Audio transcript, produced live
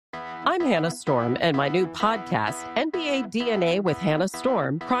I'm Hannah Storm, and my new podcast, NBA DNA with Hannah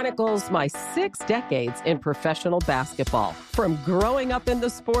Storm, chronicles my 6 decades in professional basketball. From growing up in the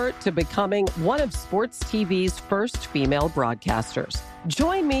sport to becoming one of sports TV's first female broadcasters.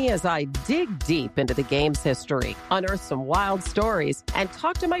 Join me as I dig deep into the game's history, unearth some wild stories, and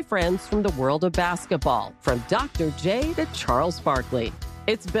talk to my friends from the world of basketball, from Dr. J to Charles Barkley.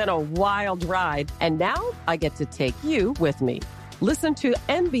 It's been a wild ride, and now I get to take you with me. Listen to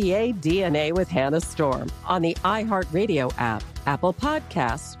NBA DNA with Hannah Storm on the iHeartRadio app, Apple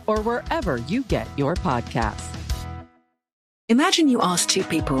Podcasts, or wherever you get your podcasts. Imagine you ask two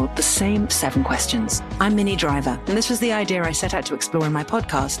people the same 7 questions. I'm Minnie Driver, and this was the idea I set out to explore in my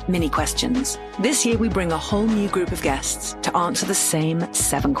podcast, Minnie Questions. This year, we bring a whole new group of guests to answer the same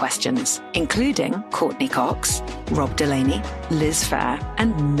 7 questions, including Courtney Cox, Rob Delaney, Liz Phair,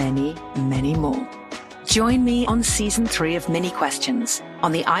 and many, many more. Join me on Season 3 of Minnie Questions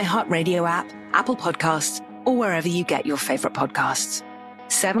on the iHeartRadio app, Apple Podcasts, or wherever you get your favorite podcasts.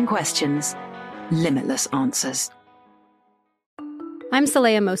 7 questions, limitless answers. I'm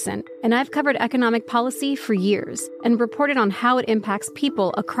Saleha Mohsin, and I've covered economic policy for years and reported on how it impacts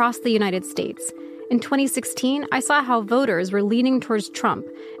people across the United States. In 2016, I saw how voters were leaning towards Trump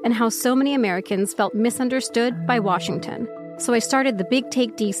and how so many Americans felt misunderstood by Washington. So I started The Big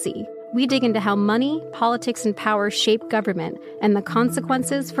Take DC. We dig into how money, politics, and power shape government and the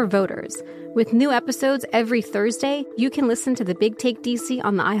consequences for voters. With new episodes every Thursday, you can listen to The Big Take DC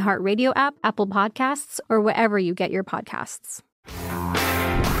on the iHeartRadio app, Apple Podcasts, or wherever you get your podcasts.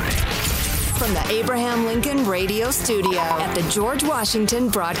 From the Abraham Lincoln Radio Studio at the George Washington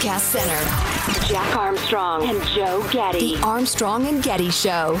Broadcast Center, Jack Armstrong and Joe Getty. The Armstrong and Getty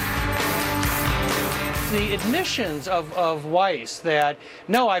Show. The admissions of Weiss that,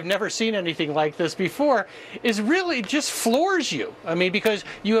 no, I've never seen anything like this before, is really just floors you. I mean, because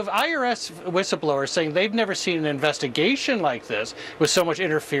you have IRS whistleblowers saying they've never seen an investigation like this with so much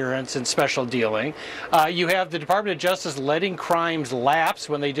interference and special dealing. You have the Department of Justice letting crimes lapse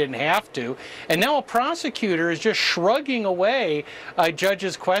when they didn't have to. And now a prosecutor is just shrugging away a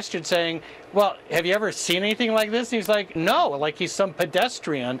judge's question saying, well, have you ever seen anything like this? And he's like, no, like he's some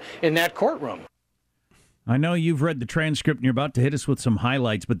pedestrian in that courtroom. I know you've read the transcript and you're about to hit us with some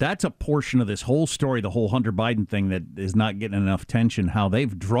highlights, but that's a portion of this whole story, the whole Hunter Biden thing that is not getting enough attention, how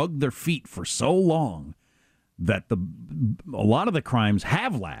they've drugged their feet for so long that a lot of the crimes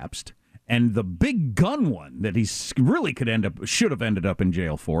have lapsed, and the big gun one that he really should have ended up in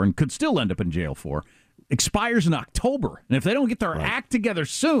jail for and could still end up in jail for expires in October. And if they don't get their act together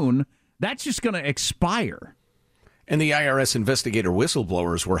soon, that's just going to expire. And the IRS investigator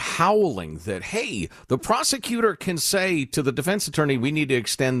whistleblowers were howling that, hey, the prosecutor can say to the defense attorney, we need to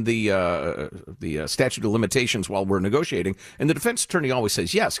extend the statute of limitations while we're negotiating. And the defense attorney always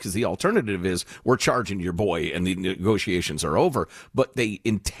says yes, because the alternative is we're charging your boy and the negotiations are over. But they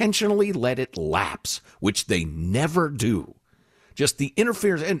intentionally let it lapse, which they never do. Just the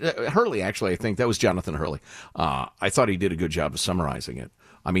interference. And Hurley, actually, I think that was Jonathan Hurley. I thought he did a good job of summarizing it.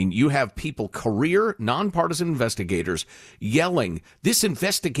 I mean, you have people, career, nonpartisan investigators, yelling, this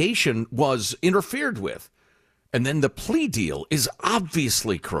investigation was interfered with. And then the plea deal is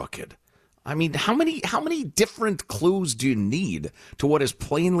obviously crooked. I mean, how many different clues do you need to what is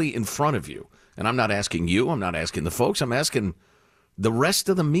plainly in front of you? And I'm not asking you, I'm not asking the folks, I'm asking the rest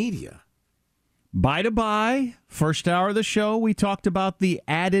of the media. By, first hour of the show, we talked about the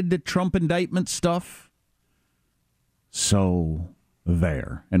added Trump indictment stuff. So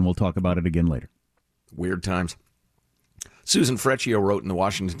there, and we'll talk about it again later. Weird times. Susan Frecchio wrote in the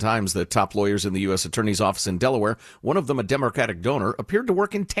Washington Times that top lawyers in the U.S. Attorney's Office in Delaware, one of them a Democratic donor, appeared to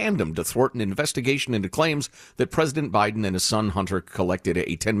work in tandem to thwart an investigation into claims that President Biden and his son Hunter collected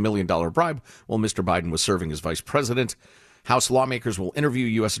a $10 million bribe while Mr. Biden was serving as vice president. House lawmakers will interview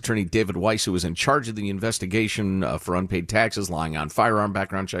U.S. Attorney David Weiss, who was in charge of the investigation for unpaid taxes, lying on firearm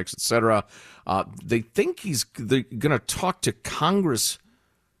background checks, etc. They think they're going to talk to Congress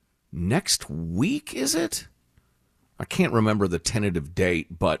next week, is it? I can't remember the tentative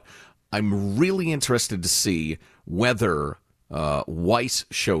date, but I'm really interested to see whether Weiss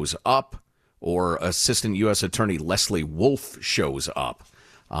shows up or Assistant U.S. Attorney Leslie Wolf shows up,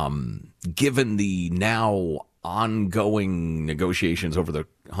 given the now ongoing negotiations over the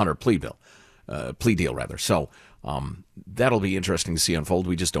Hunter plea deal. So that'll be interesting to see unfold.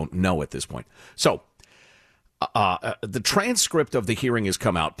 We just don't know at this point. So the transcript of the hearing has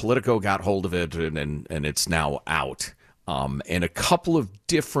come out. Politico got hold of it, and it's now out. And a couple of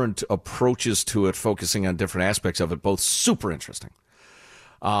different approaches to it, focusing on different aspects of it, both super interesting.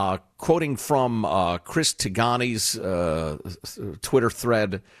 Quoting from Chris Tigani's Twitter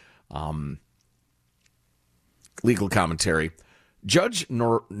thread, Legal commentary. Judge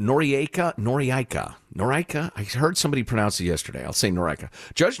Noriega, I heard somebody pronounce it yesterday. I'll say Noriega.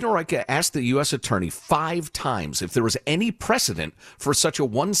 Judge Noriega asked the U.S. attorney 5 times if there was any precedent for such a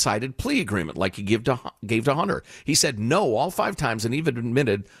one-sided plea agreement like he gave to Hunter. He said no all 5 times and even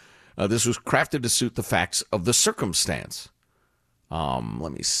admitted this was crafted to suit the facts of the circumstance.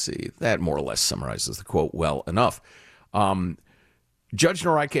 Let me see. That more or less summarizes the quote well enough. Judge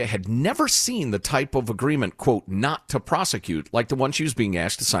Noriega had never seen the type of agreement, quote, not to prosecute, like the one she was being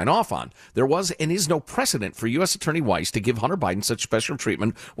asked to sign off on. There was and is no precedent for U.S. Attorney Weiss to give Hunter Biden such special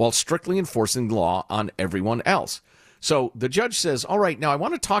treatment while strictly enforcing the law on everyone else. So the judge says, all right, now I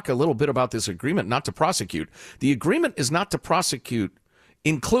want to talk a little bit about this agreement not to prosecute. The agreement is not to prosecute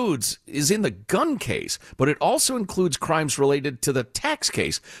is in the gun case, but it also includes crimes related to the tax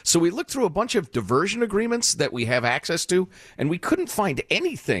case. So we looked through a bunch of diversion agreements that we have access to, and we couldn't find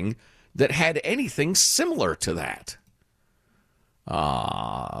anything that had anything similar to that.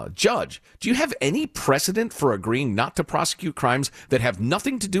 Judge, do you have any precedent for agreeing not to prosecute crimes that have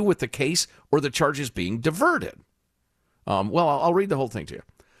nothing to do with the case or the charges being diverted? Well, I'll read the whole thing to you.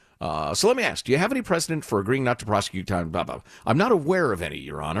 So let me ask, do you have any precedent for agreeing not to prosecute time? Blah, blah. I'm not aware of any,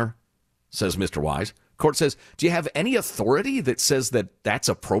 Your Honor, says Mr. Wise. Court says, do you have any authority that says that that's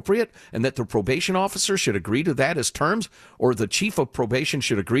appropriate and that the probation officer should agree to that as terms, or the chief of probation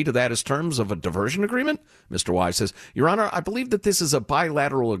should agree to that as terms of a diversion agreement? Mr. Wise says, Your Honor, I believe that this is a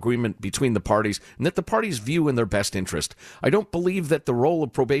bilateral agreement between the parties and that the parties view in their best interest. I don't believe that the role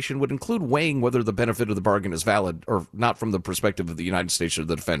of probation would include weighing whether the benefit of the bargain is valid or not from the perspective of the United States or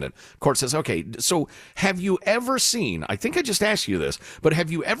the defendant. Court says, okay, so have you ever seen, I think I just asked you this, but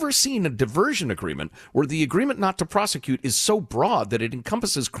have you ever seen a diversion agreement where the agreement not to prosecute is so broad that it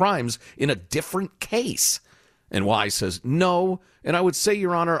encompasses crimes in a different case? And Wise says, no. And I would say,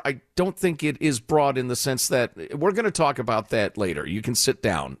 Your Honor, I don't think it is broad in the sense that we're going to talk about that later. You can sit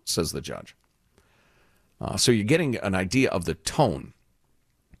down, says the judge. So you're getting an idea of the tone.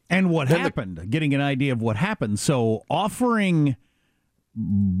 And what happened, getting an idea of what happened. So offering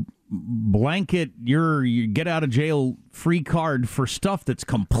blanket your get out of jail free card for stuff that's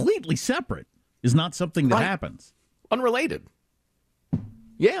completely separate is not something that happens. Unrelated.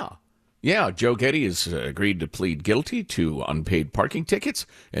 Yeah, Joe Getty has agreed to plead guilty to unpaid parking tickets,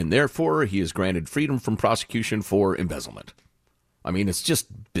 and therefore he is granted freedom from prosecution for embezzlement. I mean, it's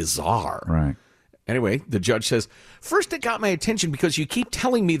just bizarre. Right. Anyway, the judge says, first it got my attention because you keep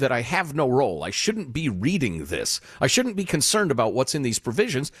telling me that I have no role. I shouldn't be reading this. I shouldn't be concerned about what's in these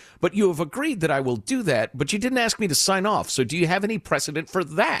provisions, but you have agreed that I will do that, but you didn't ask me to sign off, so do you have any precedent for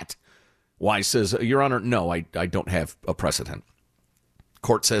that? Wise says, Your Honor, no, I don't have a precedent.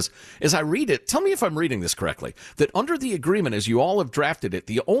 Court says, as I read it, tell me if I'm reading this correctly, that under the agreement as you all have drafted it,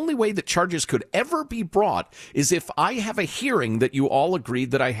 the only way that charges could ever be brought is if I have a hearing that you all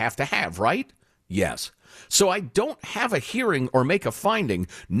agreed that I have to have, right? Yes. So I don't have a hearing or make a finding.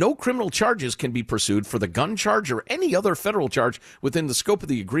 No criminal charges can be pursued for the gun charge or any other federal charge within the scope of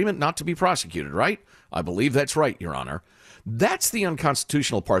the agreement not to be prosecuted, right? I believe that's right, Your Honor. That's the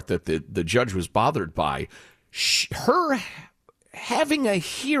unconstitutional part that the judge was bothered by. Her having a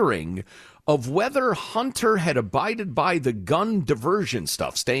hearing of whether Hunter had abided by the gun diversion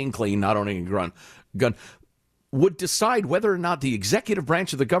stuff, staying clean, not owning a gun, would decide whether or not the executive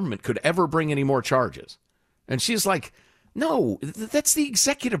branch of the government could ever bring any more charges. And she's like, no, that's the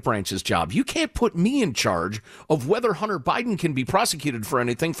executive branch's job. You can't put me in charge of whether Hunter Biden can be prosecuted for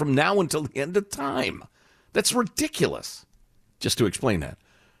anything from now until the end of time. That's ridiculous. Just to explain that.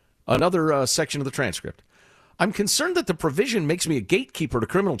 Another section of the transcript. I'm concerned that the provision makes me a gatekeeper to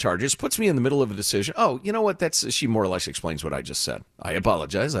criminal charges, puts me in the middle of a decision. Oh, you know what? She more or less explains what I just said. I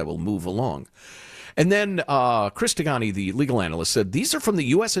apologize. I will move along. And then Chris Tagani, the legal analyst, said, these are from the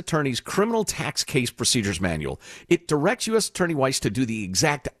U.S. Attorney's Criminal Tax Case Procedures Manual. It directs U.S. Attorney Weiss to do the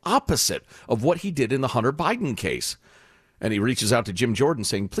exact opposite of what he did in the Hunter Biden case. And he reaches out to Jim Jordan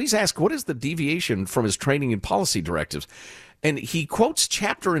saying, please ask, what is the deviation from his training and policy directives? And he quotes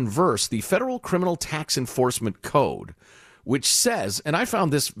chapter and verse, the Federal Criminal Tax Enforcement Code, which says, and I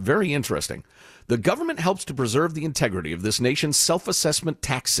found this very interesting, the government helps to preserve the integrity of this nation's self-assessment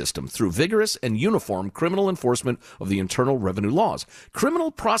tax system through vigorous and uniform criminal enforcement of the Internal Revenue laws. Criminal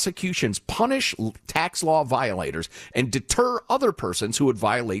prosecutions punish tax law violators and deter other persons who would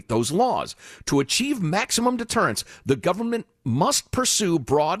violate those laws. To achieve maximum deterrence, the government must pursue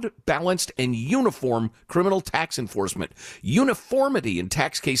broad, balanced, and uniform criminal tax enforcement. Uniformity in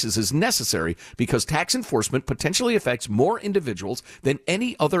tax cases is necessary because tax enforcement potentially affects more individuals than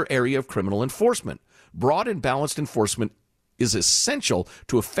any other area of criminal enforcement. Broad and balanced enforcement is essential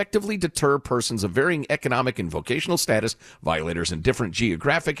to effectively deter persons of varying economic and vocational status, violators in different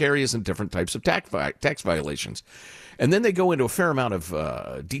geographic areas, and different types of tax violations. And then they go into a fair amount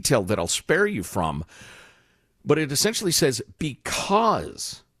of detail that I'll spare you from, but it essentially says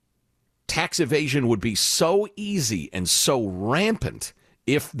because tax evasion would be so easy and so rampant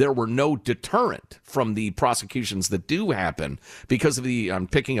if there were no deterrent from the prosecutions that do happen because of I'm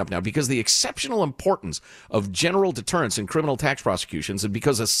picking up now, because the exceptional importance of general deterrence in criminal tax prosecutions, and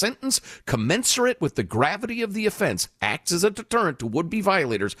because a sentence commensurate with the gravity of the offense acts as a deterrent to would-be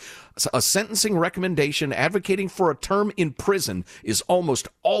violators, a sentencing recommendation advocating for a term in prison is almost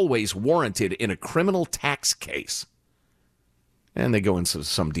always warranted in a criminal tax case. And they go into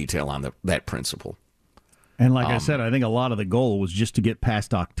some detail on that principle. And like I said, I think a lot of the goal was just to get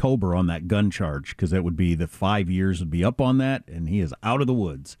past October on that gun charge, because that would be the 5 years would be up on that, and he is out of the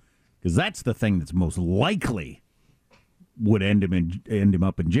woods. Because that's the thing that's most likely would end him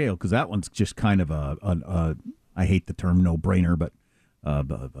up in jail, because that one's just kind of a I hate the term no-brainer, but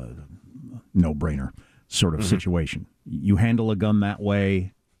no-brainer sort of situation. You handle a gun that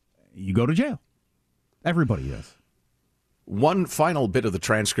way, you go to jail. Everybody does. One final bit of the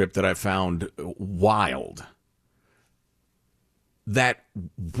transcript that I found wild. That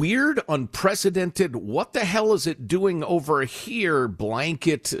weird, unprecedented, what the hell is it doing over here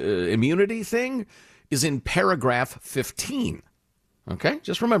blanket immunity thing is in paragraph 15. Okay?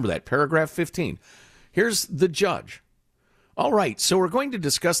 Just remember that, paragraph 15. Here's the judge. All right, so we're going to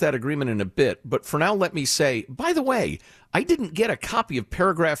discuss that agreement in a bit, but for now let me say, by the way, I didn't get a copy of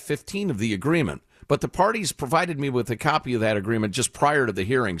paragraph 15 of the agreement. But the parties provided me with a copy of that agreement just prior to the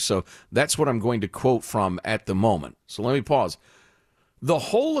hearing, so that's what I'm going to quote from at the moment. So let me pause. The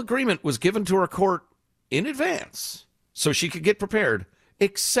whole agreement was given to our court in advance so she could get prepared,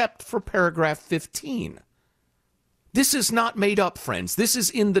 except for paragraph 15. This is not made up, friends. This is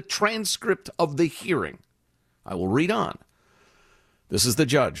in the transcript of the hearing. I will read on. This is the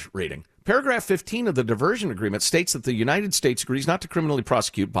judge reading. Paragraph 15 of the diversion agreement states that the United States agrees not to criminally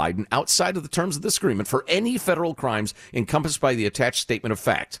prosecute Biden outside of the terms of this agreement for any federal crimes encompassed by the attached statement of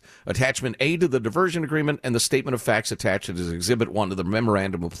facts. Attachment A to the diversion agreement and the statement of facts attached as Exhibit 1 to the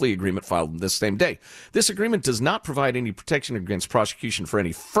memorandum of plea agreement filed this same day. This agreement does not provide any protection against prosecution for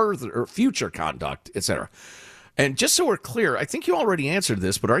any further or future conduct, etc. And just so we're clear, I think you already answered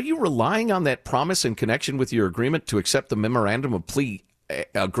this, but are you relying on that promise in connection with your agreement to accept the memorandum of plea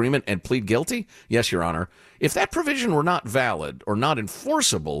agreement and plead guilty? Yes, Your Honor. If that provision were not valid or not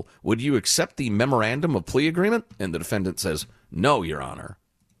enforceable, would you accept the memorandum of plea agreement? And the defendant says, no, Your Honor.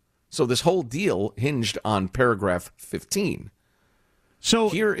 So this whole deal hinged on paragraph 15. So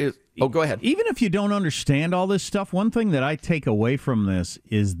here is, go ahead. Even if you don't understand all this stuff, one thing that I take away from this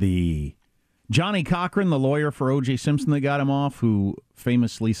is the Johnny Cochran, the lawyer for O.J. Simpson that got him off, who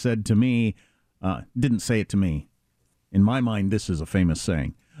famously said to me, didn't say it to me. In my mind, this is a famous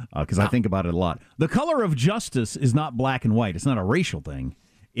saying, because I think about it a lot. The color of justice is not black and white. It's not a racial thing.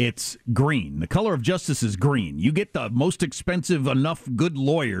 It's green. The color of justice is green. You get the most expensive enough good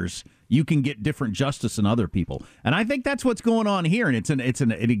lawyers, you can get different justice than other people. And I think that's what's going on here. And it's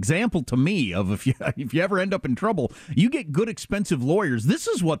an example to me of if you ever end up in trouble, you get good expensive lawyers. This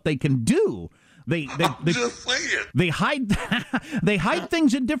is what they can do. They hide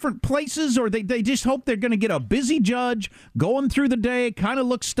things in different places, or they just hope they're going to get a busy judge going through the day, kind of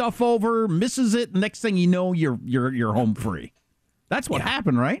looks stuff over, misses it, next thing you know, you're home free. That's what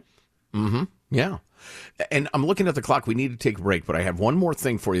happened, right? Mm-hmm. Yeah. And I'm looking at the clock. We need to take a break, but I have one more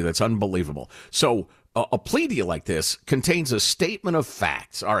thing for you that's unbelievable. So a plea deal like this contains a statement of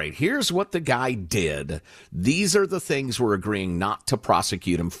facts. All right, here's what the guy did. These are the things we're agreeing not to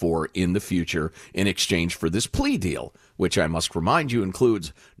prosecute him for in the future in exchange for this plea deal, which I must remind you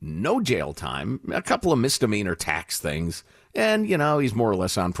includes no jail time, a couple of misdemeanor tax things, and, he's more or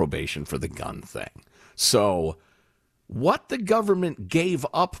less on probation for the gun thing. So what the government gave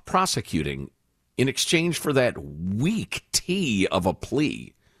up prosecuting in exchange for that weak tea of a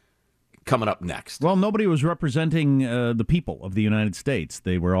plea coming up next. Well, nobody was representing the people of the United States.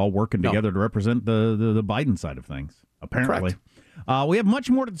 They were all working together to represent the Biden side of things, apparently. We have much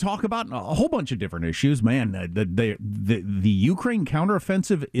more to talk about, a whole bunch of different issues. Man, the Ukraine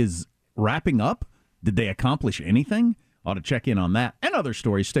counteroffensive is wrapping up. Did they accomplish anything? Ought to check in on that and other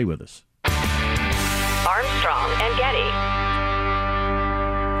stories. Stay with us. Armstrong and Getty.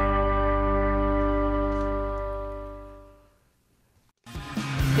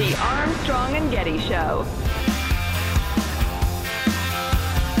 The Armstrong and Getty Show.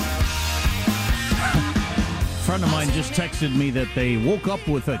 A friend of mine just texted me that they woke up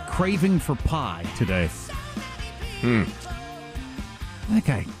with a craving for pie today. That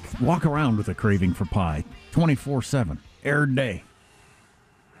guy walk around with a craving for pie 24/7, every day.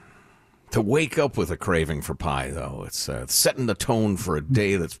 To wake up with a craving for pie, though, it's setting the tone for a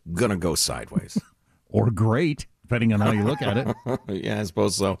day that's going to go sideways. Or great, depending on how you look at it. Yeah, I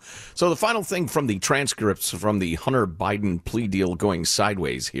suppose so. So the final thing from the transcripts from the Hunter Biden plea deal going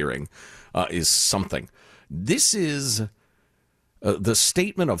sideways hearing is something. This is the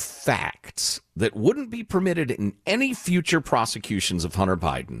statement of facts that wouldn't be permitted in any future prosecutions of Hunter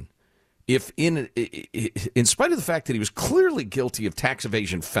Biden if in spite of the fact that he was clearly guilty of tax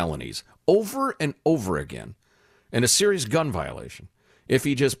evasion felonies over and over again and a serious gun violation, if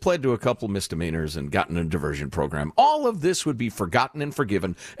he just pled to a couple misdemeanors and gotten a diversion program, all of this would be forgotten and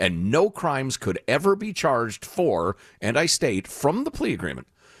forgiven, and no crimes could ever be charged for, and I state, from the plea agreement.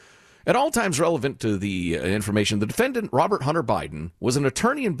 At all times relevant to the information, the defendant, Robert Hunter Biden, was an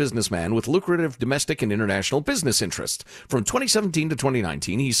attorney and businessman with lucrative domestic and international business interests. From 2017 to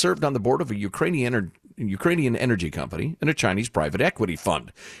 2019, he served on the board of a Ukrainian energy company and a Chinese private equity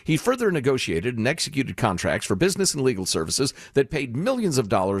fund. He further negotiated and executed contracts for business and legal services that paid millions of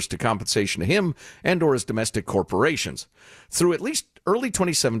dollars to compensation to him and or his domestic corporations. Through at least early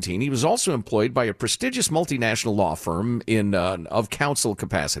 2017, he was also employed by a prestigious multinational law firm in of counsel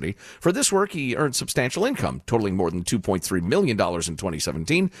capacity. For this work, he earned substantial income, totaling more than $2.3 million in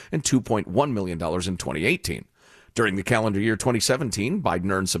 2017 and $2.1 million in 2018. During the calendar year 2017,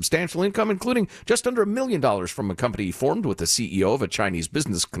 Biden earned substantial income, including just under $1 million from a company he formed with the CEO of a Chinese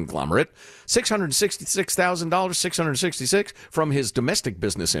business conglomerate, $666,000 from his domestic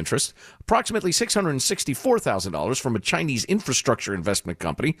business interests, approximately $664,000 from a Chinese infrastructure investment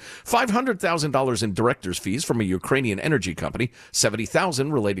company, $500,000 in director's fees from a Ukrainian energy company,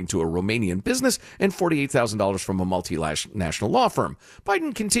 $70,000 relating to a Romanian business, and $48,000 from a multinational law firm.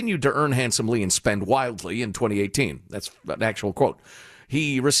 Biden continued to earn handsomely and spend wildly in 2018. That's an actual quote.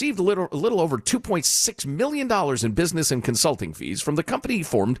 He received a little over $2.6 million in business and consulting fees from the company he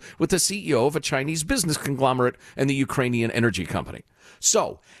formed with the CEO of a Chinese business conglomerate and the Ukrainian energy company.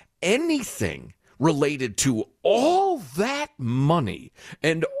 So anything related to all that money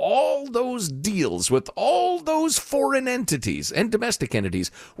and all those deals with all those foreign entities and domestic entities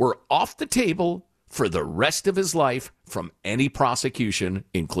were off the table for the rest of his life from any prosecution,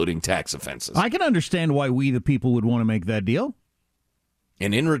 including tax offenses. I can understand why we, the people, would want to make that deal.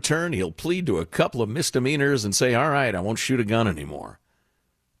 And in return, he'll plead to a couple of misdemeanors and say, all right, I won't shoot a gun anymore.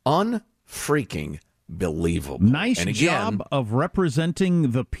 Unfreaking believable. Nice job of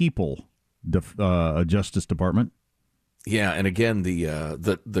representing the people, Justice Department. Yeah, and again,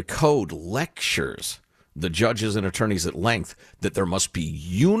 the code lectures the judges and attorneys at length that there must be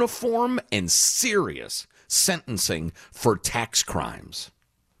uniform and serious sentencing for tax crimes.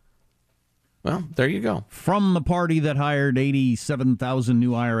 Well, there you go. From the party that hired 87,000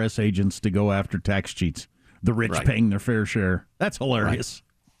 new IRS agents to go after tax cheats, the rich paying their fair share. That's hilarious.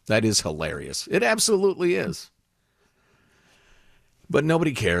 Right. That is hilarious. It absolutely is. But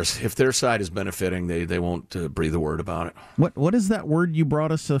nobody cares. If their side is benefiting, they won't breathe a word about it. What is that word you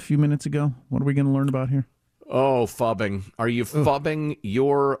brought us a few minutes ago? What are we going to learn about here? Oh, fubbing. Are you fubbing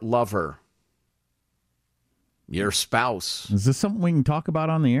your lover? Your spouse? Is this something we can talk about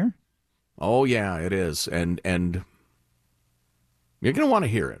on the air? Oh, yeah, it is. And you're going to want to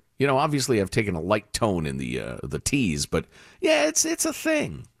hear it. You know, obviously I've taken a light tone in the tease, but yeah, it's a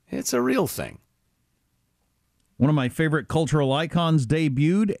thing. It's a real thing. One of my favorite cultural icons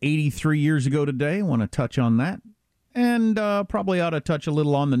debuted 83 years ago today. I want to touch on that. And probably ought to touch a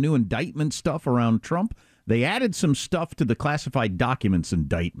little on the new indictment stuff around Trump. They added some stuff to the classified documents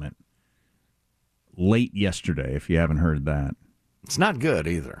indictment late yesterday, if you haven't heard that. It's not good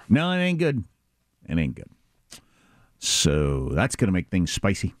either. No, it ain't good. It ain't good. So that's going to make things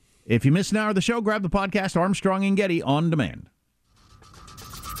spicy. If you missed an hour of the show, grab the podcast Armstrong and Getty on demand.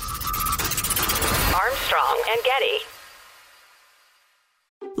 Armstrong and Getty.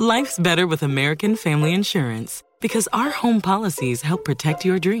 Life's better with American Family Insurance because our home policies help protect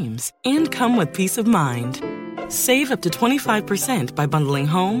your dreams and come with peace of mind. Save up to 25% by bundling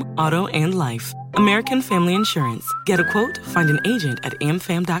home, auto, and life. American Family Insurance. Get a quote, find an agent at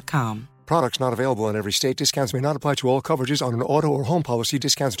amfam.com. Products not available in every state. Discounts may not apply to all coverages on an auto or home policy.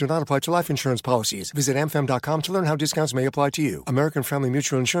 Discounts do not apply to life insurance policies. Visit amfam.com to learn how discounts may apply to you. American Family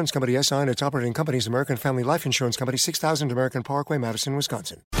Mutual Insurance Company, S.I. and its operating companies, American Family Life Insurance Company, 6000 American Parkway, Madison,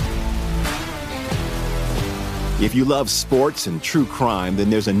 Wisconsin. If you love sports and true crime, then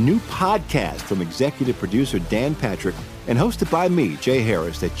there's a new podcast from executive producer Dan Patrick and hosted by me, Jay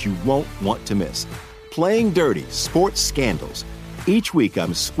Harris, that you won't want to miss. Playing Dirty: Sports Scandals. Each week,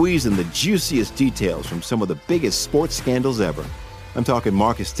 I'm squeezing the juiciest details from some of the biggest sports scandals ever. I'm talking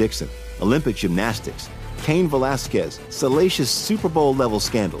Marcus Dixon, Olympic gymnastics, Cain Velasquez, salacious Super Bowl-level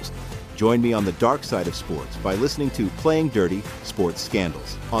scandals. Join me on the dark side of sports by listening to Playing Dirty Sports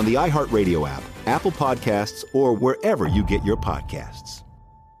Scandals on the iHeartRadio app, Apple Podcasts, or wherever you get your podcasts.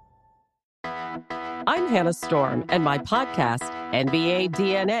 I'm Hannah Storm, and my podcast, NBA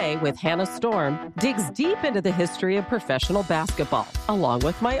DNA with Hannah Storm, digs deep into the history of professional basketball, along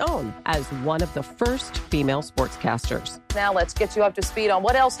with my own, as one of the first female sportscasters. Now let's get you up to speed on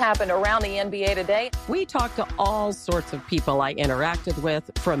what else happened around the NBA today. We talked to all sorts of people I interacted with,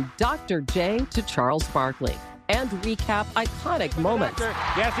 from Dr. J to Charles Barkley, and recap iconic moments.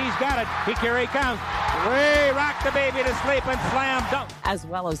 Yes, he's got it. Here he comes. Way rock the baby to sleep and slam dunk. As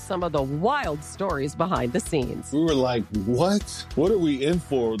well as some of the wild stories behind the scenes. We were like, what? What are we in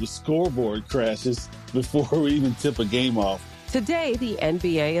for? The scoreboard crashes before we even tip a game off. Today, the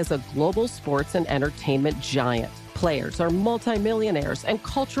NBA is a global sports and entertainment giant. Players are multimillionaires and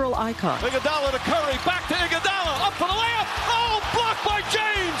cultural icons. Iguodala to Curry, back to Iguodala, up for the layup. Oh, blocked by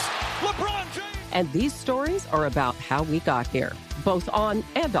James. LeBron James. And these stories are about how we got here, both on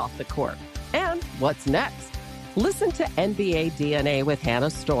and off the court. And what's next? Listen to NBA DNA with Hannah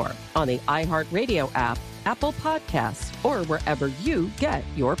Storm on the iHeartRadio app, Apple Podcasts, or wherever you get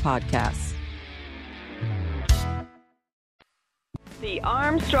your podcasts. The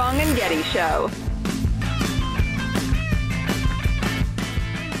Armstrong and Getty Show.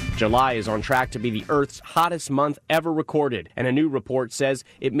 July is on track to be the Earth's hottest month ever recorded, and a new report says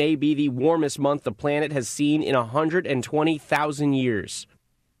it may be the warmest month the planet has seen in 120,000 years.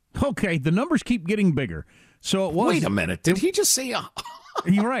 Okay, the numbers keep getting bigger. So it was. Wait a minute. Did he just say?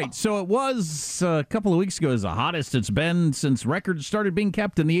 You're right. So it was a couple of weeks ago as the hottest it's been since records started being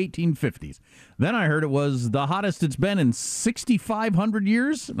kept in the 1850s. Then I heard it was the hottest it's been in 6,500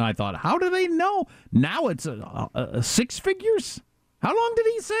 years, and I thought, how do they know? Now it's six figures. How long did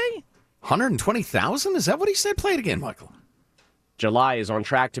he say? 120,000? Is that what he said? Play it again, Michael. July is on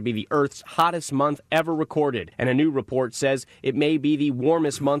track to be the Earth's hottest month ever recorded, and a new report says it may be the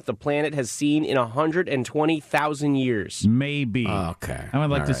warmest month the planet has seen in 120,000 years. Maybe. Okay. I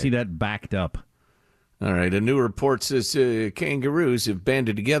would like to see that backed up. All right. A new report says kangaroos have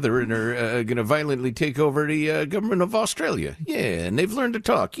banded together and are going to violently take over the government of Australia. Yeah, and they've learned to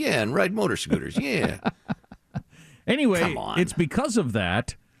talk. Yeah, and ride motor scooters. Yeah. Anyway, it's because of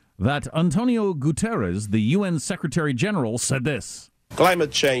that Antonio Guterres, the UN Secretary General, said this. Climate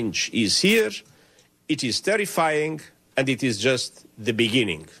change is here, it is terrifying, and it is just the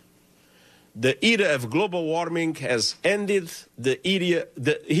beginning. The era of global warming has ended, the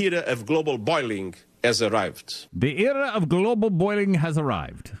era of global boiling has arrived. The era of global boiling has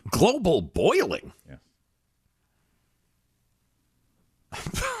arrived. Global boiling? Yes.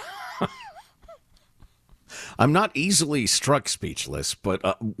 I'm not easily struck speechless, but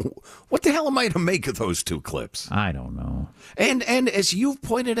what the hell am I to make of those two clips? I don't know. And as you've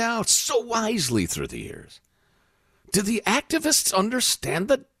pointed out so wisely through the years, do the activists understand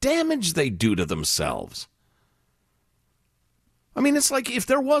the damage they do to themselves? I mean, it's like if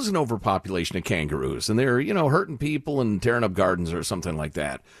there was an overpopulation of kangaroos and they're, hurting people and tearing up gardens or something like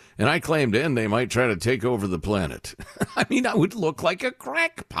that, and I claimed in they might try to take over the planet. I mean, I would look like a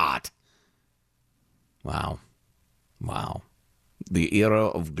crackpot. Wow. The era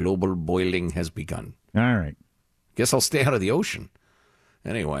of global boiling has begun. All right. Guess I'll stay out of the ocean.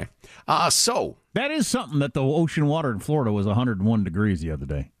 Anyway, so. That is something that the ocean water in Florida was 101 degrees the other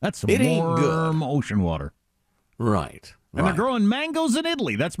day. That's some warm ocean water. Right. And they're growing mangoes in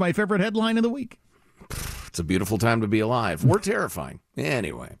Italy. That's my favorite headline of the week. It's a beautiful time to be alive. We're terrifying.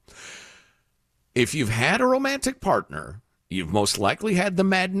 Anyway, if you've had a romantic partner, you've most likely had the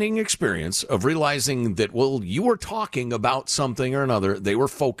maddening experience of realizing that, you were talking about something or another. They were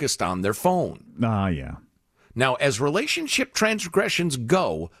focused on their phone. Yeah. Now, as relationship transgressions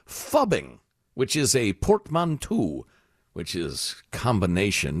go, fubbing, which is a portmanteau, which is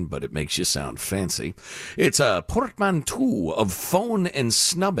combination, but it makes you sound fancy. It's a portmanteau of phone and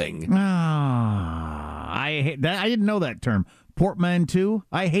snubbing. I hate that. I didn't know that term. Portmanteau?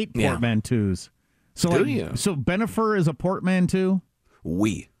 I hate portmanteaus. So you? So Bennifer is a portmanteau?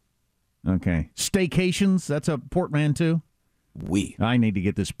 Oui. Okay. Staycations, that's a portmanteau? Oui. I need to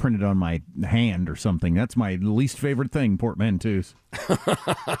get this printed on my hand or something. That's my least favorite thing, portmanteaus.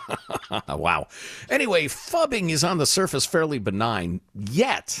 Wow. Anyway, fubbing is on the surface fairly benign,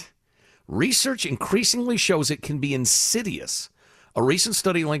 yet research increasingly shows it can be insidious. A recent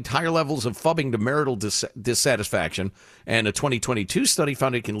study linked higher levels of fubbing to marital dissatisfaction, and a 2022 study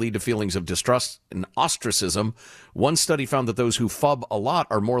found it can lead to feelings of distrust and ostracism. One study found that those who fub a lot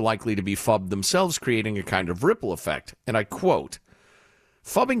are more likely to be fubbed themselves, creating a kind of ripple effect. And I quote,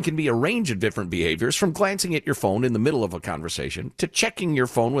 Phubbing can be a range of different behaviors, from glancing at your phone in the middle of a conversation to checking your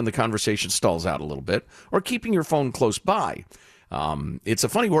phone when the conversation stalls out a little bit, or keeping your phone close by. It's a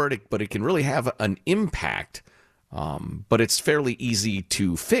funny word, but it can really have an impact. But it's fairly easy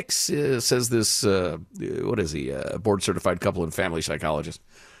to fix, says this, board-certified couple and family psychologist.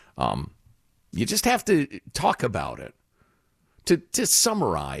 You just have to talk about it. To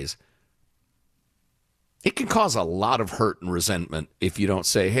summarize, it can cause a lot of hurt and resentment if you don't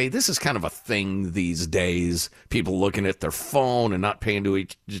say, hey, this is kind of a thing these days, people looking at their phone and not paying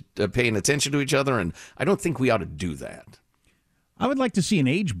attention to each other, and I don't think we ought to do that. I would like to see an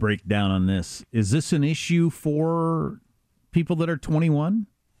age breakdown on this. Is this an issue for people that are 21?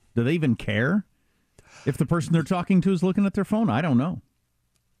 Do they even care if the person they're talking to is looking at their phone? I don't know.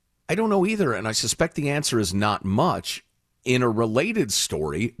 I don't know either, and I suspect the answer is not much. In a related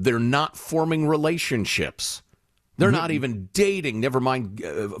story, they're not forming relationships. They're not even dating, never mind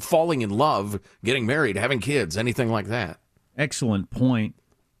falling in love, getting married, having kids, anything like that. Excellent point.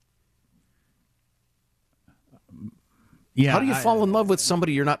 Yeah, how do you fall in love with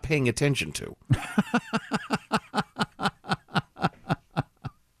somebody you're not paying attention to?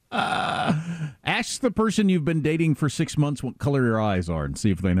 Ask the person you've been dating for 6 months what color your eyes are and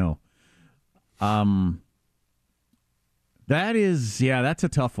see if they know. That's a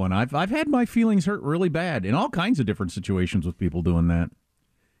tough one. I've had my feelings hurt really bad in all kinds of different situations with people doing that.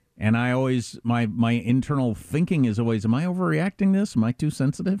 And I always, my internal thinking is always, am I overreacting this? Am I too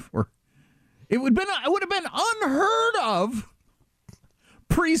sensitive? Or it would have been unheard of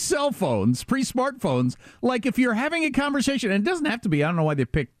pre-cell phones, pre-smartphones. Like if you're having a conversation, and it doesn't have to be, I don't know why they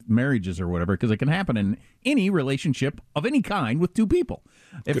picked marriages or whatever, because it can happen in any relationship of any kind with two people.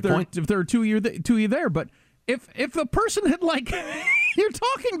 If there are two of you there, but if the person had, like, you're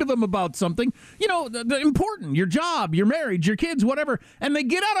talking to them about something, the important, your job, your marriage, your kids, whatever, and they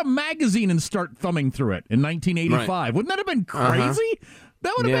get out a magazine and start thumbing through it in 1985. Right. Wouldn't that have been crazy?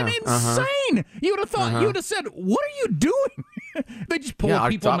 That would have been insane. You would have thought, you would have said, what are you doing? They just pull a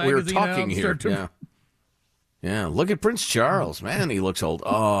People magazine we were talking here. Yeah, look at Prince Charles. Man, he looks old.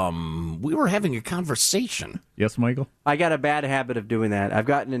 We were having a conversation. Yes, Michael? I got a bad habit of doing that. I've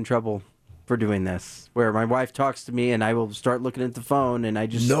gotten in trouble for doing this, where my wife talks to me and I will start looking at the phone and I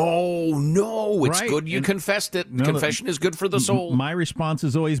just... No, it's good you confessed it. No, confession is good for the soul. My response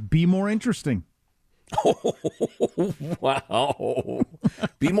is always, be more interesting. Oh, wow.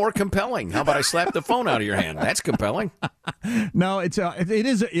 Be more compelling. How about I slap the phone out of your hand? That's compelling. No, it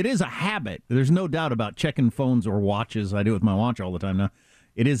is a habit. There's no doubt about checking phones or watches. I do it with my watch all the time now.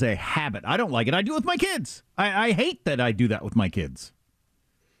 It is a habit. I don't like it. I do it with my kids. I hate that I do that with my kids.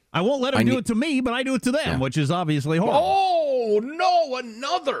 I won't let them do it to me, but I do it to them, which is obviously horrible. Oh, no,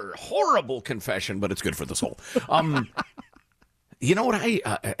 another horrible confession, but it's good for the soul. You know what I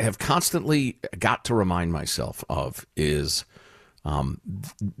have constantly got to remind myself of is not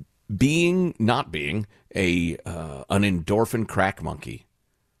being an endorphin crack monkey.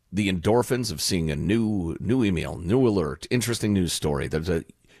 The endorphins of seeing a new email, new alert, interesting news story.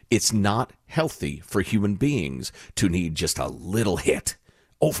 It's not healthy for human beings to need just a little hit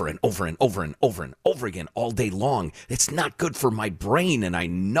over and over and over and over and over again all day long. It's not good for my brain, and I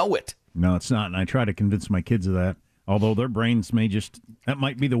know it. No, it's not, and I try to convince my kids of that. Although their brains that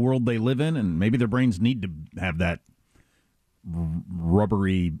might be the world they live in, and maybe their brains need to have that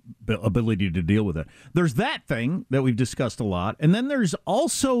rubbery ability to deal with it. There's that thing that we've discussed a lot, and then there's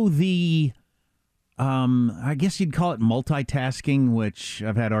also the, I guess you'd call it multitasking, which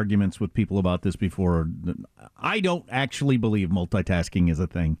I've had arguments with people about this before. I don't actually believe multitasking is a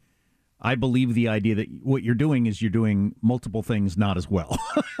thing. I believe the idea that what you're doing is you're doing multiple things not as well.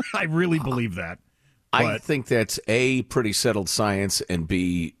 I really believe that. I think that's A, pretty settled science, and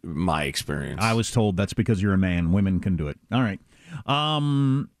B, my experience. I was told that's because you're a man. Women can do it. All right.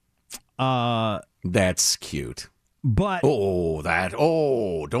 That's cute. But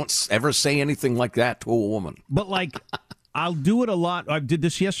don't ever say anything like that to a woman. But like, I'll do it a lot. I did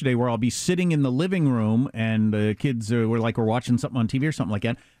this yesterday where I'll be sitting in the living room and the kids we're watching something on TV or something like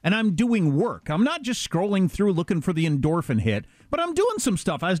that, and I'm doing work. I'm not just scrolling through looking for the endorphin hit, but I'm doing some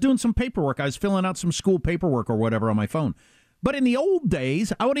stuff. I was doing some paperwork. I was filling out some school paperwork or whatever on my phone. But in the old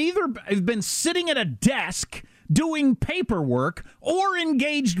days, I would either have been sitting at a desk doing paperwork or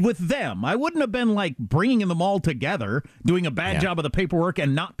engaged with them. I wouldn't have been like bringing them all together, doing a bad job of the paperwork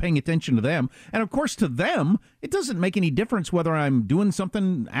and not paying attention to them. And of course, to them, it doesn't make any difference whether I'm doing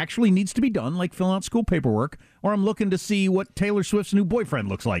something actually needs to be done, like filling out school paperwork, or I'm looking to see what Taylor Swift's new boyfriend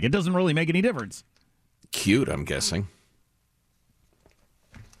looks like. It doesn't really make any difference. Cute, I'm guessing.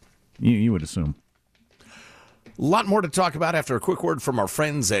 You would assume. A lot more to talk about after a quick word from our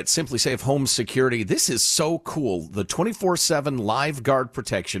friends at Simply Safe Home Security. This is so cool. The 24/7 live guard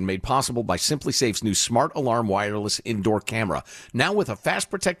protection made possible by Simply Safe's new Smart Alarm wireless indoor camera. Now with a Fast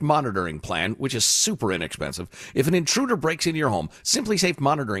Protect monitoring plan, which is super inexpensive. If an intruder breaks into your home, Simply Safe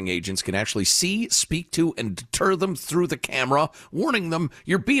monitoring agents can actually see, speak to, and deter them through the camera, warning them,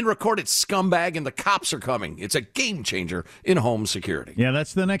 "You're being recorded, scumbag, and the cops are coming." It's a game changer in home security. Yeah,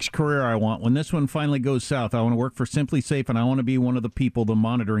 that's the next career I want. When this one finally goes south, I want to work for Simply Safe, and I want to be one of the people, the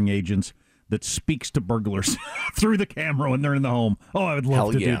monitoring agents, that speaks to burglars through the camera when they're in the home. Oh, I would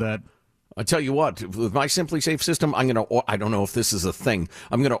love to do that. I tell you what, with my Simply Safe system, I don't know if this is a thing.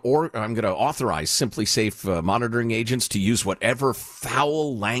 I'm going to authorize Simply Safe monitoring agents to use whatever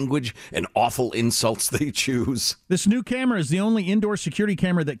foul language and awful insults they choose. This new camera is the only indoor security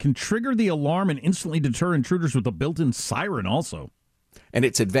camera that can trigger the alarm and instantly deter intruders with a built-in siren also. And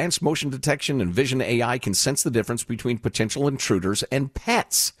its advanced motion detection and vision AI can sense the difference between potential intruders and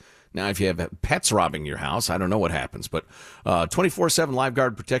pets. Now, if you have pets robbing your house, I don't know what happens, but 24/7 live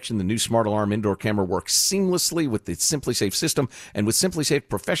guard protection, the new Smart Alarm indoor camera works seamlessly with the Simply Safe system, and with Simply Safe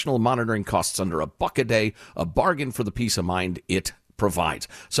professional monitoring costs under $1 a day, a bargain for the peace of mind it provides.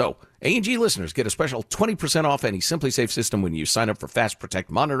 So, A&G listeners get a special 20% off any Simply Safe system when you sign up for Fast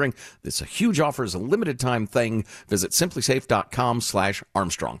Protect monitoring. This is a huge offer, is a limited time thing. Visit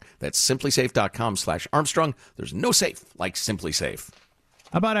simplysafe.com/Armstrong. That's simplysafe.com/Armstrong. There's no safe like Simply Safe.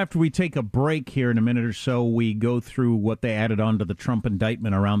 How about after we take a break here in a minute or so, we go through what they added on to the Trump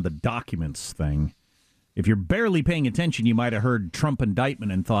indictment around the documents thing. If you're barely paying attention, you might have heard Trump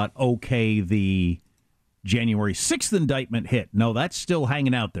indictment and thought, okay, the January 6th indictment hit. No, that's still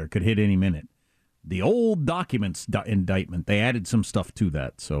hanging out there. Could hit any minute. The old documents indictment, they added some stuff to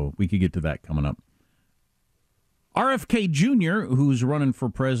that, so we could get to that coming up. RFK Jr., who's running for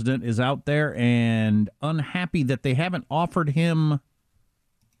president, is out there and unhappy that they haven't offered him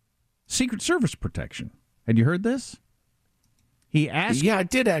Secret Service protection. Had you heard this? He asked. Yeah, I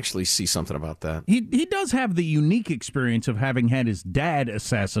did actually see something about that. He does have the unique experience of having had his dad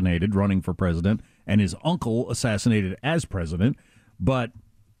assassinated running for president and his uncle assassinated as president. But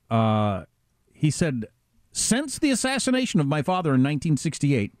he said, since the assassination of my father in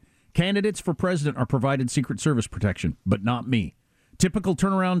 1968, candidates for president are provided Secret Service protection, but not me. Typical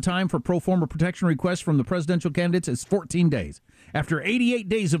turnaround time for pro forma protection requests from the presidential candidates is 14 days. After 88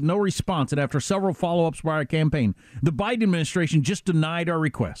 days of no response and after several follow-ups by our campaign, the Biden administration just denied our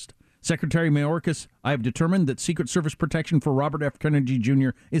request. Secretary Mayorkas, I have determined that Secret Service protection for Robert F. Kennedy Jr.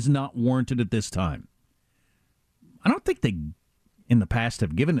 is not warranted at this time. I don't think they, in the past,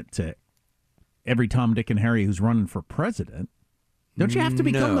 have given it to every Tom, Dick, and Harry who's running for president. Don't you have to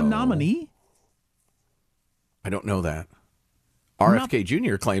become the nominee? I don't know that. RFK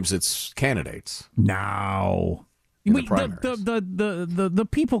Jr. claims it's candidates. No. The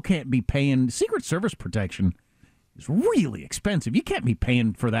people can't be paying. Secret Service protection is really expensive. You can't be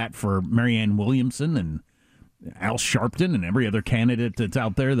paying for that for Marianne Williamson and Al Sharpton and every other candidate that's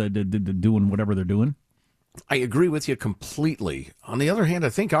out there that doing whatever they're doing. I agree with you completely. On the other hand, I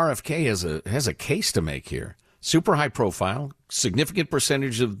think RFK has a case to make here. Super high profile, significant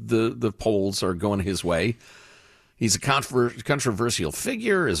percentage of the polls are going his way. He's a controversial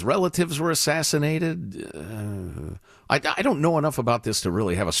figure. His relatives were assassinated. I don't know enough about this to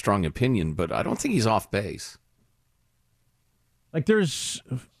really have a strong opinion, but I don't think he's off base. Like, there's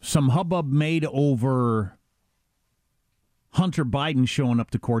some hubbub made over Hunter Biden showing up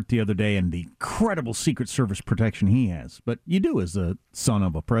to court the other day and the incredible Secret Service protection he has. But you do as the son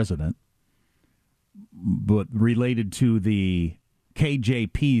of a president. But related to the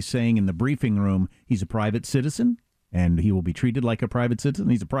KJP saying in the briefing room he's a private citizen and he will be treated like a private citizen.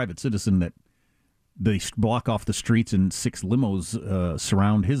 He's a private citizen that they block off the streets and 6 limos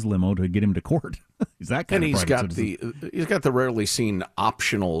surround his limo to get him to court. He's that kind of private citizen. He's got the rarely seen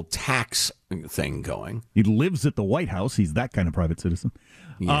optional tax thing going. He lives at the White House. He's that kind of private citizen.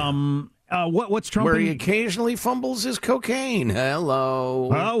 Yeah. What's Trump? Where he occasionally fumbles his cocaine. Hello.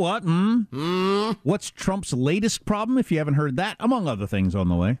 Oh, what? What's Trump's latest problem, if you haven't heard that? Among other things on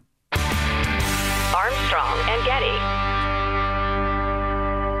the way. Armstrong and Getty.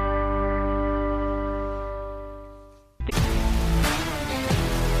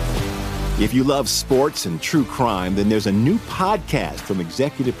 If you love sports and true crime, then there's a new podcast from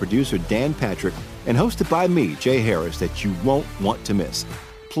executive producer Dan Patrick and hosted by me, Jay Harris, that you won't want to miss.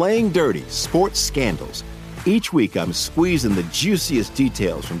 Playing Dirty: Sports Scandals. Each week, I'm squeezing the juiciest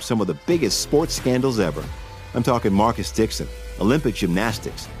details from some of the biggest sports scandals ever. I'm talking Marcus Dixon, Olympic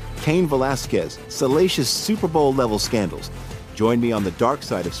gymnastics, Cain Velasquez, salacious Super Bowl-level scandals. Join me on the dark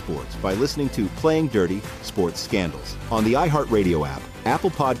side of sports by listening to Playing Dirty Sports Scandals on the iHeartRadio app,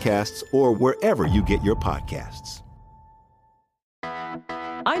 Apple Podcasts, or wherever you get your podcasts.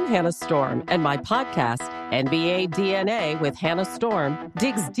 I'm Hannah Storm, and my podcast, NBA DNA with Hannah Storm,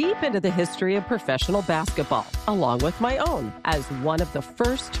 digs deep into the history of professional basketball, along with my own, as one of the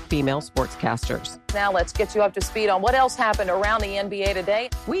first female sportscasters. Now let's get you up to speed on what else happened around the NBA today.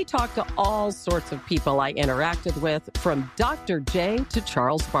 We talk to all sorts of people I interacted with, from Dr. J to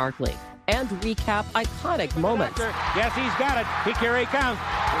Charles Barkley, and recap iconic moments. Yes, he's got it. Here he comes.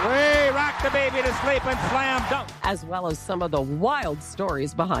 Way rock the baby to sleep and slam dunk. As well as some of the wild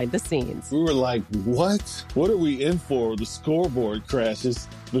stories behind the scenes. We were like, what? What are we in for? The scoreboard crashes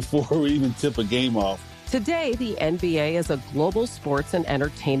before we even tip a game off. Today, the NBA is a global sports and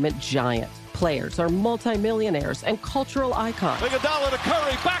entertainment giant. Players are multimillionaires and cultural icons. Iguodala to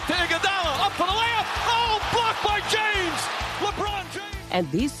Curry, back to Iguodala, up for the layup. Oh, blocked by James. LeBron James. And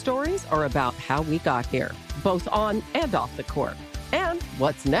these stories are about how we got here, both on and off the court. And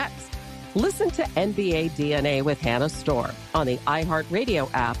what's next? Listen to NBA DNA with Hannah Storm on the iHeartRadio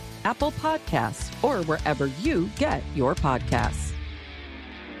app, Apple Podcasts, or wherever you get your podcasts.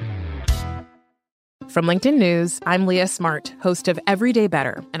 From LinkedIn News, I'm Leah Smart, host of Everyday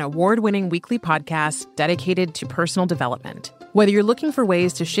Better, an award-winning weekly podcast dedicated to personal development. Whether you're looking for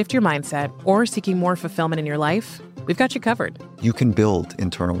ways to shift your mindset or seeking more fulfillment in your life, we've got you covered. You can build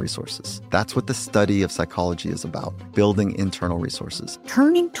internal resources. That's what the study of psychology is about, building internal resources.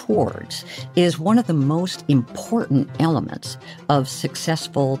 Turning towards is one of the most important elements of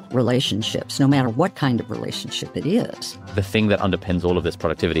successful relationships, no matter what kind of relationship it is. The thing that underpins all of this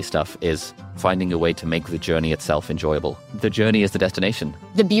productivity stuff is finding a way to make the journey itself enjoyable. The journey is the destination.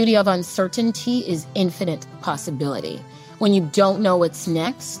 The beauty of uncertainty is infinite possibility. When you don't know what's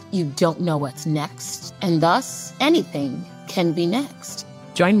next, you don't know what's next. And thus, anything can be next.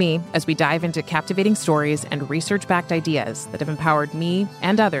 Join me as we dive into captivating stories and research-backed ideas that have empowered me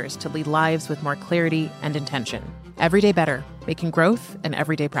and others to lead lives with more clarity and intention. Everyday Better, making growth an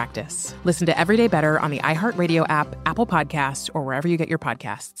everyday practice. Listen to Everyday Better on the iHeartRadio app, Apple Podcasts, or wherever you get your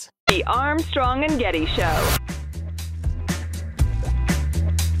podcasts. The Armstrong and Getty Show.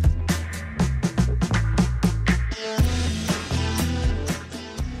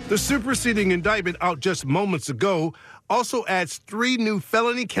 The superseding indictment out just moments ago also adds 3 new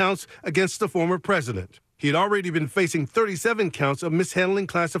felony counts against the former president. He had already been facing 37 counts of mishandling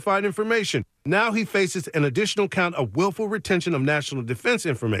classified information. Now he faces an additional count of willful retention of national defense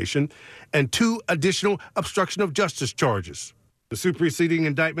information and 2 additional obstruction of justice charges. The superseding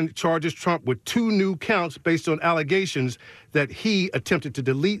indictment charges Trump with 2 new counts based on allegations that he attempted to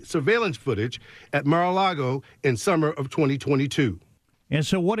delete surveillance footage at Mar-a-Lago in summer of 2022. And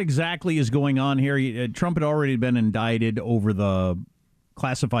so what exactly is going on here? Trump had already been indicted over the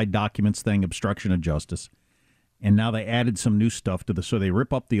classified documents thing, obstruction of justice. And now they added some new stuff to so they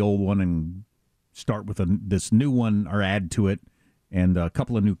rip up the old one and start with this new one or add to it and a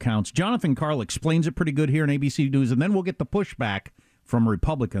couple of new counts. Jonathan Karl explains it pretty good here in ABC News, and then we'll get the pushback from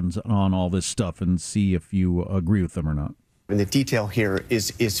Republicans on all this stuff and see if you agree with them or not. And the detail here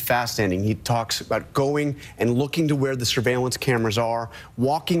is fascinating. He talks about going and looking to where the surveillance cameras are,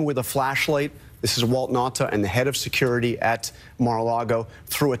 walking with a flashlight. This is Walt Nauta and the head of security at Mar-a-Lago,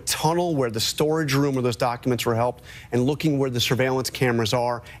 through a tunnel where the storage room where those documents were held, and looking where the surveillance cameras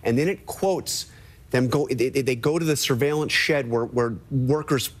are. And then it quotes them. They go to the surveillance shed where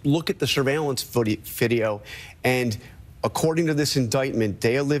workers look at the surveillance video. And according to this indictment,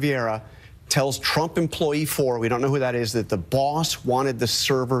 De Oliveira tells Trump employee 4, we don't know who that is, that the boss wanted the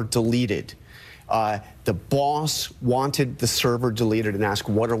server deleted. The boss wanted the server deleted and asked,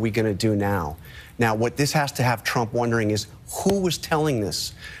 what are we going to do now? Now, what this has to have Trump wondering is, who was telling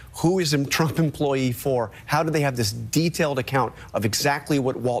this? Who is a Trump employee 4? How do they have this detailed account of exactly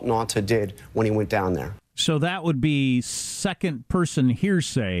what Walt Nauta did when he went down there? So that would be second-person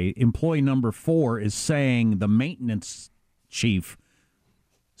hearsay. Employee number 4 is saying the maintenance chief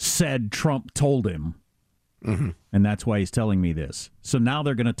said Trump told him, and that's why he's telling me this. So now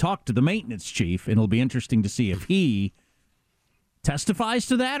they're going to talk to the maintenance chief, and it'll be interesting to see if he testifies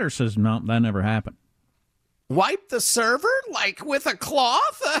to that or says, no, that never happened. Wipe the server, like with a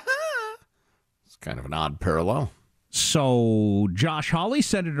cloth? It's kind of an odd parallel. So Josh Hawley,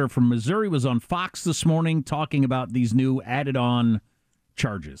 senator from Missouri, was on Fox this morning talking about these new added-on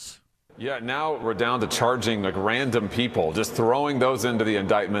charges. Yeah, now we're down to charging like random people, just throwing those into the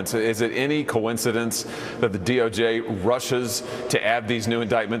indictments. Is it any coincidence that the DOJ rushes to add these new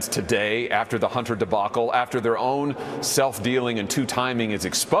indictments today after the Hunter debacle, after their own self-dealing and two-timing is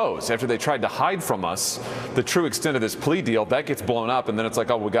exposed, after they tried to hide from us the true extent of this plea deal? That gets blown up, and then it's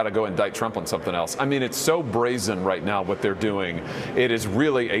like, oh, we got to go indict Trump on something else. I mean, it's so brazen right now what they're doing. It is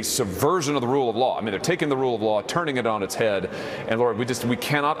really a subversion of the rule of law. I mean, they're taking the rule of law, turning it on its head, and Lord, we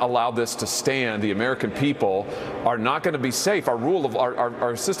cannot allow this to stand. The American people are not going to be safe. Our rule of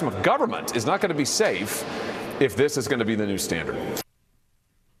our system of government is not going to be safe if this is going to be the new standard.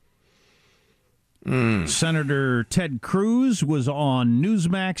 Senator Ted Cruz was on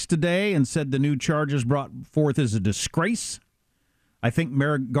Newsmax today and said the new charges brought forth is a disgrace. I think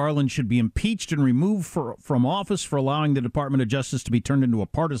Merrick Garland should be impeached and removed from office for allowing the Department of Justice to be turned into a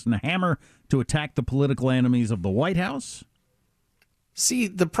partisan hammer to attack the political enemies of the White House. See,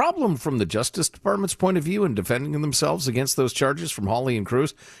 the problem from the Justice Department's point of view in defending themselves against those charges from Hawley and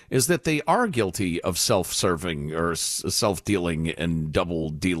Cruz is that they are guilty of self-serving or self-dealing and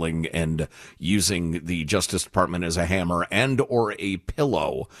double-dealing and using the Justice Department as a hammer and or a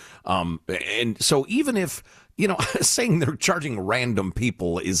pillow. And so even if, saying they're charging random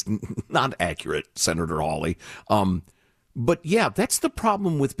people is not accurate, Senator Hawley. But yeah, that's the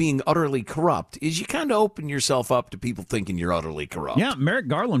problem with being utterly corrupt, is you kind of open yourself up to people thinking you're utterly corrupt. Yeah, Merrick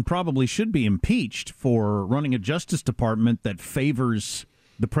Garland probably should be impeached for running a Justice Department that favors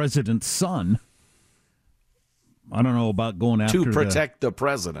the president's son. I don't know about going after to protect the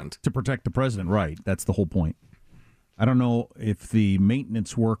president. To protect the president, right. That's the whole point. I don't know if the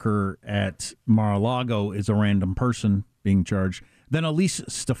maintenance worker at Mar-a-Lago is a random person being charged. Then Elise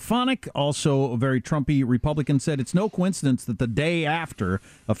Stefanik, also a very Trumpy Republican, said it's no coincidence that the day after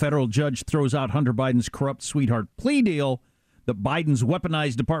a federal judge throws out Hunter Biden's corrupt sweetheart plea deal, that Biden's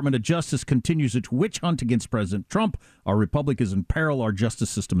weaponized Department of Justice continues its witch hunt against President Trump. Our republic is in peril. Our justice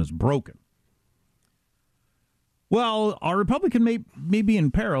system is broken. Well, our republic may be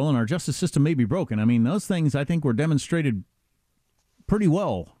in peril and our justice system may be broken. I mean, those things I think were demonstrated pretty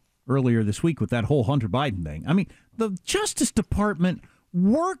well earlier this week with that whole Hunter Biden thing. I mean, the Justice Department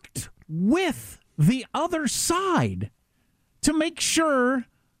worked with the other side to make sure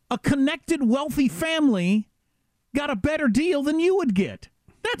a connected, wealthy family got a better deal than you would get.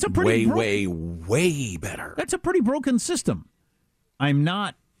 That's a pretty way better. That's a pretty broken system. I'm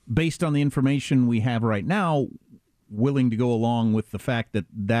not, based on the information we have right now, willing to go along with the fact that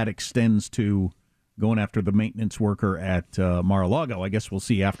that extends to going after the maintenance worker at Mar-a-Lago. I guess we'll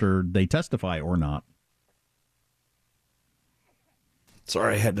see after they testify or not.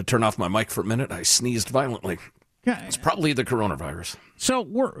 Sorry, I had to turn off my mic for a minute. I sneezed violently. Yeah, it's probably the coronavirus. So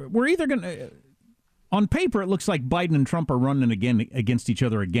we're either going to... On paper, it looks like Biden and Trump are running again against each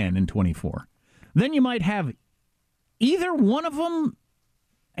other again in 24. Then you might have either one of them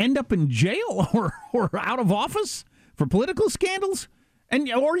end up in jail or out of office for political scandals,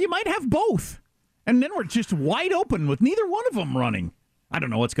 or you might have both. And then we're just wide open with neither one of them running. I don't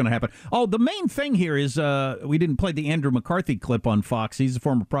know what's going to happen. Oh, the main thing here is we didn't play the Andrew McCarthy clip on Fox. He's a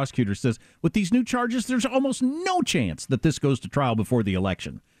former prosecutor, says, with these new charges, there's almost no chance that this goes to trial before the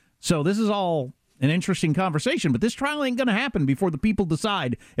election. So this is all an interesting conversation, but this trial ain't going to happen before the people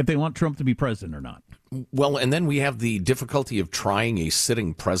decide if they want Trump to be president or not. Well, and then we have the difficulty of trying a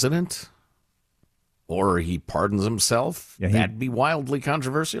sitting president, or he pardons himself. Yeah, that'd be wildly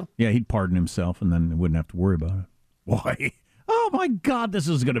controversial. Yeah, he'd pardon himself, and then he wouldn't have to worry about it. Why? Oh, my God, this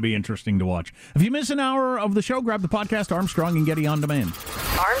is going to be interesting to watch. If you miss an hour of the show, grab the podcast Armstrong and Getty On Demand.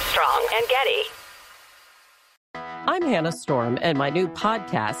 Armstrong and Getty. I'm Hannah Storm, and my new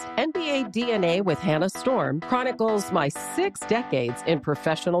podcast, NBA DNA with Hannah Storm, chronicles my 6 decades in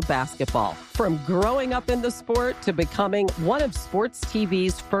professional basketball. From growing up in the sport to becoming one of sports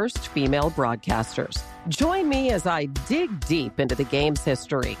TV's first female broadcasters. Join me as I dig deep into the game's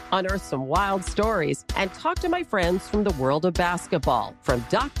history, unearth some wild stories, and talk to my friends from the world of basketball, from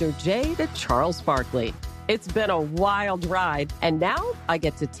Dr. J to Charles Barkley. It's been a wild ride, and now I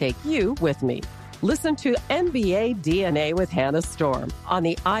get to take you with me. Listen to NBA DNA with Hannah Storm on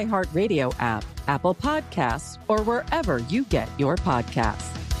the iHeartRadio app, Apple Podcasts, or wherever you get your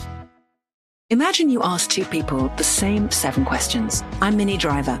podcasts. Imagine you ask 2 people the same 7 questions. I'm Minnie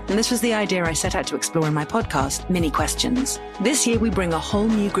Driver, and this was the idea I set out to explore in my podcast, Mini Questions. This year, we bring a whole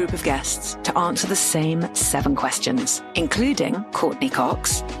new group of guests to answer the same 7 questions, including Courtney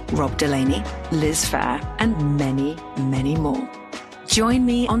Cox, Rob Delaney, Liz Phair, and many, many more. Join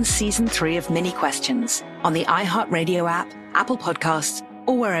me on Season 3 of Mini Questions on the iHeartRadio app, Apple Podcasts,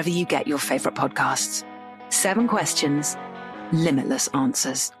 or wherever you get your favorite podcasts. 7 questions, limitless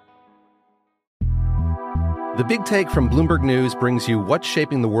answers. The Big Take from Bloomberg News brings you what's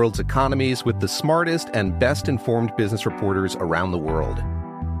shaping the world's economies with the smartest and best-informed business reporters around the world.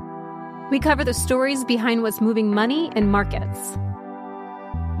 We cover the stories behind what's moving money and markets,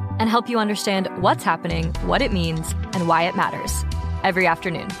 and help you understand what's happening, what it means, and why it matters every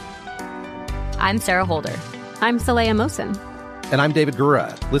afternoon. I'm Sarah Holder. I'm Saleha Mohsin. And I'm David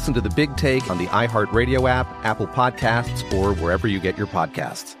Gura. Listen to The Big Take on the iHeartRadio app, Apple Podcasts, or wherever you get your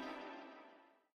podcasts.